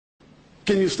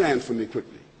Can you stand for me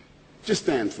quickly? Just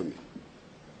stand for me.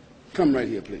 Come right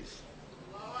here, please.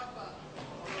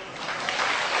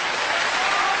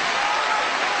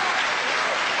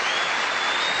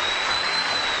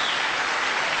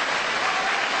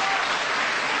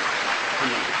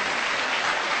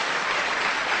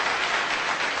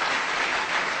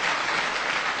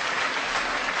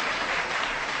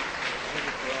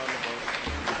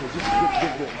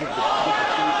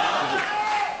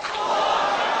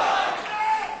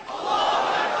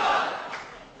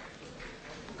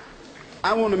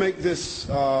 I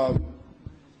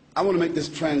want to make this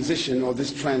transition or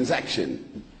this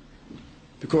transaction,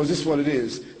 because this is what it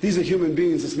is. These are human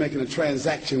beings that's making a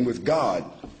transaction with God.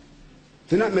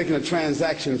 They're not making a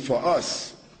transaction for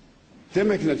us. They're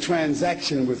making a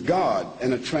transaction with God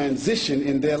and a transition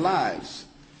in their lives.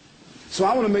 So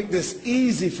I want to make this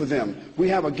easy for them. We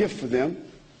have a gift for them,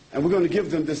 and we're going to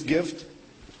give them this gift,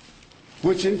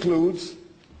 which includes,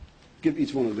 give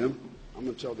each one of them. I'm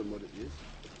going to tell them what it is.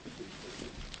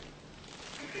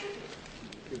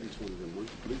 Give each one of them one,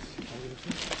 please.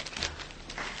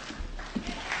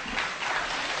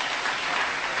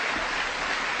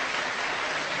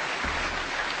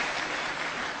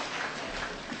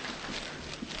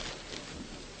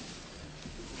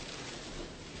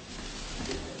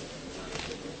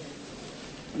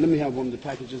 Let me have one of the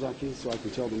packages, Aki, so I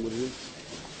can tell them what it is.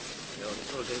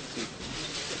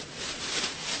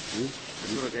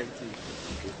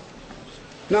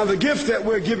 Now, the gift that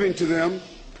we're giving to them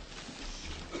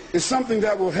is something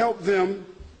that will help them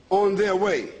on their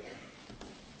way.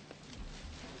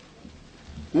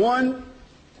 One,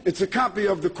 it's a copy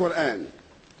of the Quran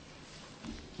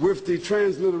with the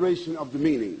transliteration of the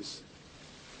meanings.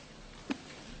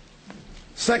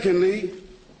 Secondly,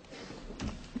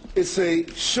 it's a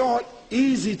short,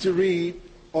 easy to read,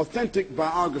 authentic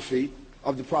biography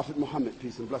of the Prophet Muhammad,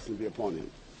 peace and blessing be upon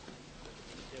him.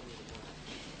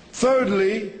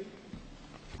 Thirdly,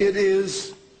 it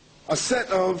is a set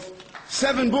of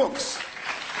 7 books.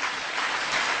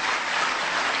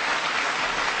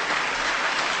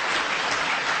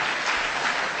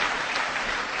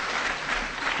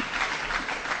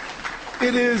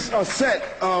 It is a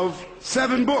set of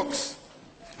 7 books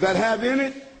that have in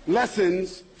it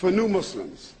lessons for new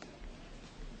Muslims.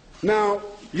 Now,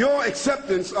 your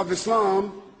acceptance of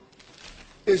Islam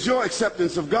is your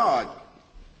acceptance of God,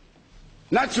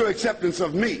 not your acceptance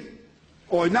of me,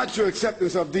 or not your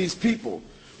acceptance of these people,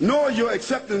 nor your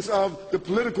acceptance of the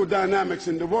political dynamics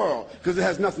in the world, because it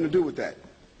has nothing to do with that.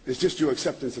 It's just your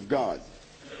acceptance of God.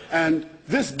 And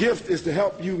this gift is to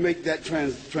help you make that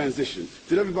transition.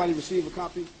 Did everybody receive a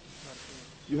copy?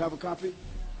 You have a copy?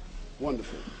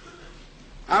 Wonderful.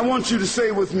 I want you to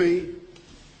say with me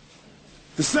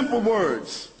the simple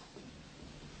words.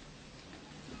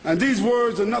 And these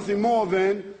words are nothing more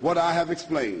than what I have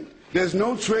explained. There's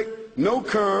no trick, no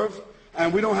curve,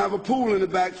 and we don't have a pool in the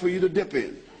back for you to dip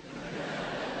in.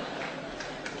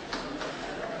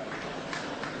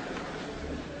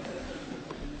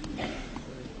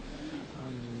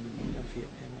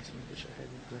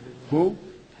 Who?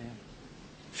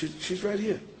 She's right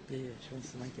here.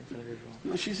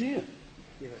 No, she's here.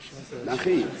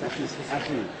 Akhi,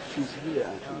 she's here,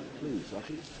 please,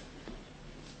 Akhi.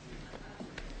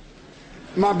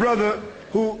 My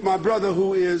brother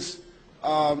who is,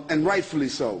 and rightfully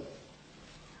so,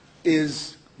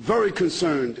 is very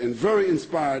concerned and very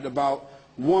inspired about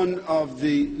one of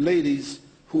the ladies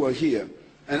who are here.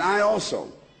 And I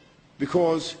also,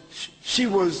 because she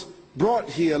was brought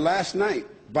here last night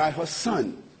by her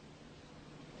son.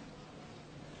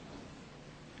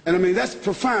 And I mean, that's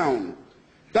profound.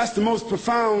 That's the most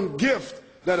profound gift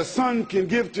that a son can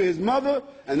give to his mother,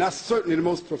 and that's certainly the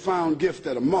most profound gift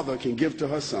that a mother can give to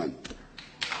her son.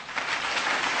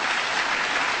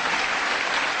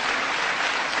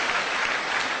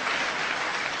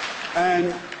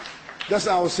 And that's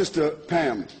our sister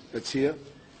Pam that's here.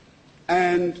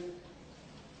 And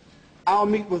I'll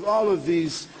meet with all of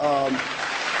these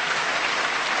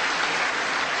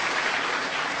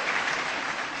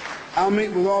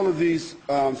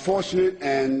fortunate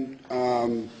and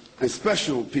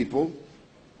special people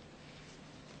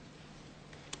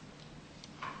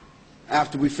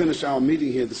after we finish our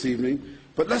meeting here this evening.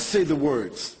 But let's say the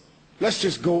words. Let's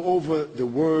just go over the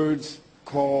words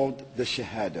called the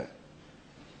Shahada,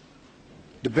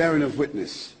 the bearing of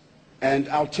witness. And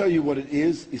I'll tell you what it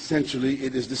is. Essentially,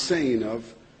 it is the saying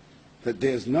of that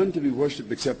there's none to be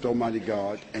worshipped except Almighty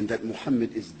God, and that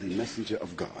Muhammad is the messenger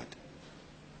of God.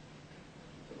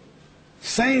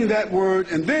 Saying that word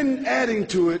and then adding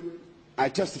to it, I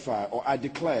testify, or I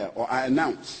declare, or I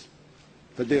announce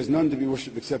that there is none to be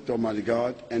worshipped except Almighty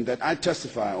God, and that I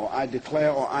testify or I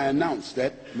declare or I announce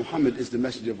that Muhammad is the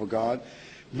messenger of God,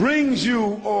 brings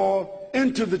you or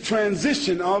into the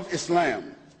transition of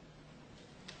Islam.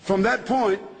 From that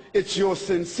point, it's your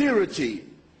sincerity,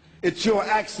 it's your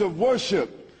acts of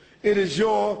worship, it is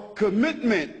your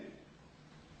commitment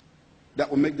that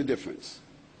will make the difference.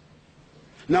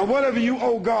 Now, whatever you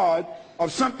owe God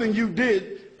of something you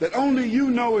did that only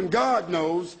you know and God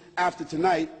knows, after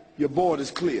tonight, your board is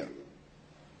clear.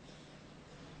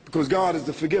 Because God is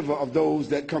the forgiver of those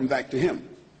that come back to him.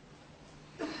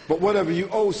 But whatever you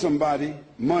owe somebody,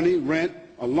 money, rent,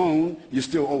 a loan, you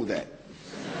still owe that.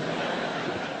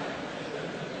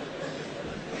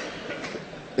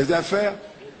 Is that fair?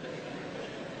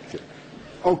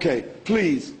 Okay,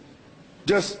 please,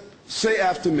 just say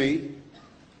after me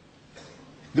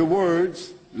the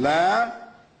words, La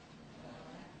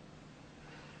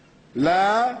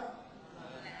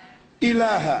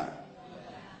ilaha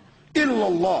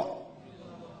illallah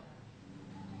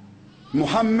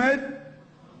Muhammad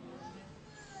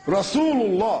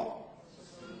Rasulullah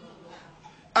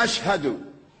Ashhadu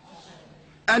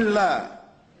an la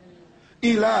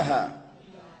ilaha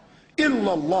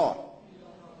illallah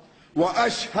wa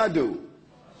ashhadu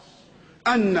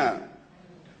anna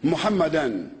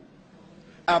Muhammadan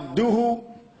abduhu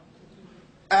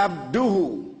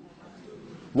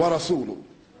wa rasuluh.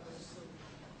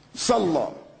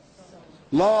 Sallallahu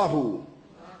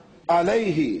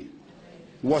alayhi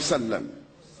wa sallam.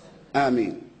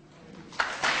 Ameen.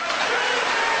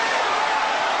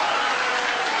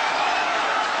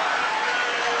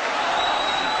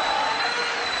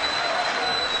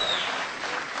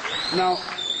 Now,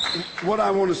 what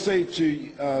I want to say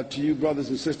to you brothers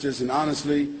and sisters, and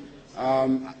honestly,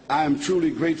 I am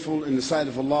truly grateful in the sight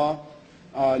of Allah,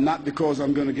 not because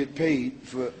I'm going to get paid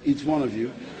for each one of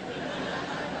you,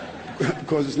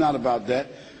 because it's not about that,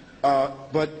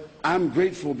 but I'm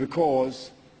grateful because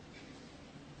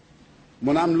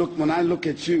when I look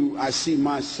at you, I see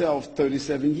myself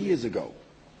 37 years ago.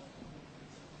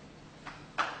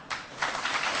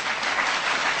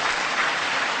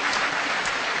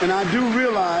 And I do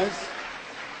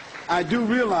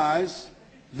realize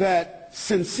that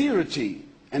sincerity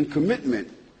and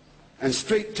commitment and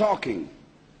straight talking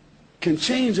can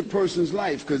change a person's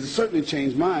life, because it certainly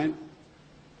changed mine.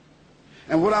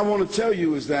 And what I want to tell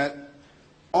you is that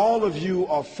all of you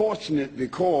are fortunate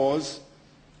because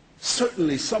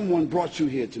certainly someone brought you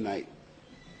here tonight.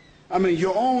 I mean,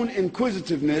 your own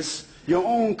inquisitiveness, your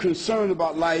own concern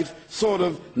about life sort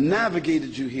of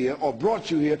navigated you here or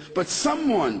brought you here, but some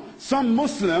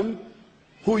Muslim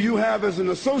who you have as an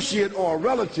associate or a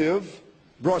relative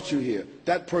brought you here.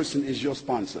 That person is your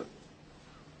sponsor.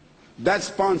 That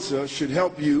sponsor should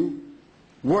help you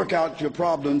work out your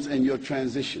problems and your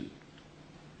transition.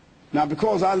 Now,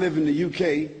 because I live in the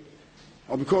UK,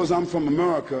 or because I'm from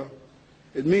America,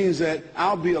 it means that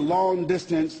I'll be a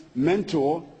long-distance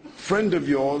mentor, friend of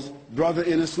yours, brother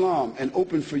in Islam, and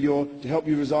open for to help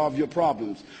you resolve your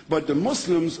problems. But the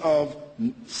Muslims of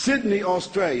Sydney,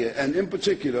 Australia, and in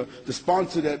particular, the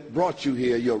sponsor that brought you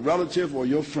here, your relative or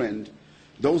your friend,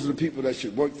 those are the people that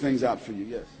should work things out for you.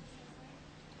 Yes.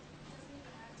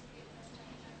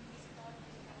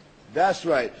 That's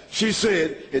right. She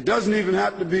said it doesn't even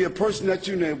have to be a person that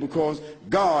you know, because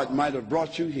God might have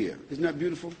brought you here. Isn't that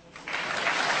beautiful?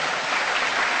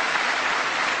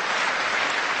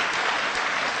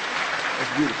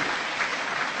 That's beautiful.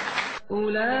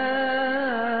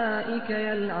 أولئك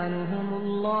يلعنهم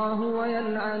الله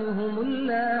ويلعنهم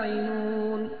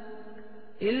اللاعنون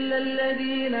إلا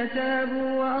الذين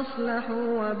تابوا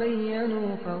وأصلحوا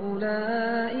وبينوا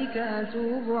فأولئك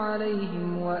أتوب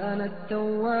عليهم وأنا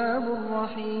التواب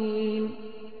الرحيم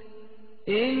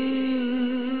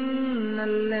إن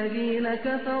الذين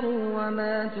كفروا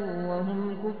وماتوا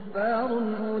وهم كفار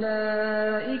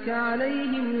أولئك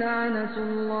عليهم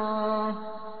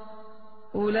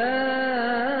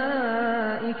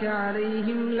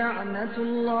لعنة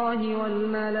الله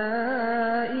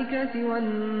والملائكة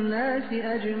والناس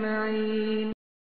أجمعين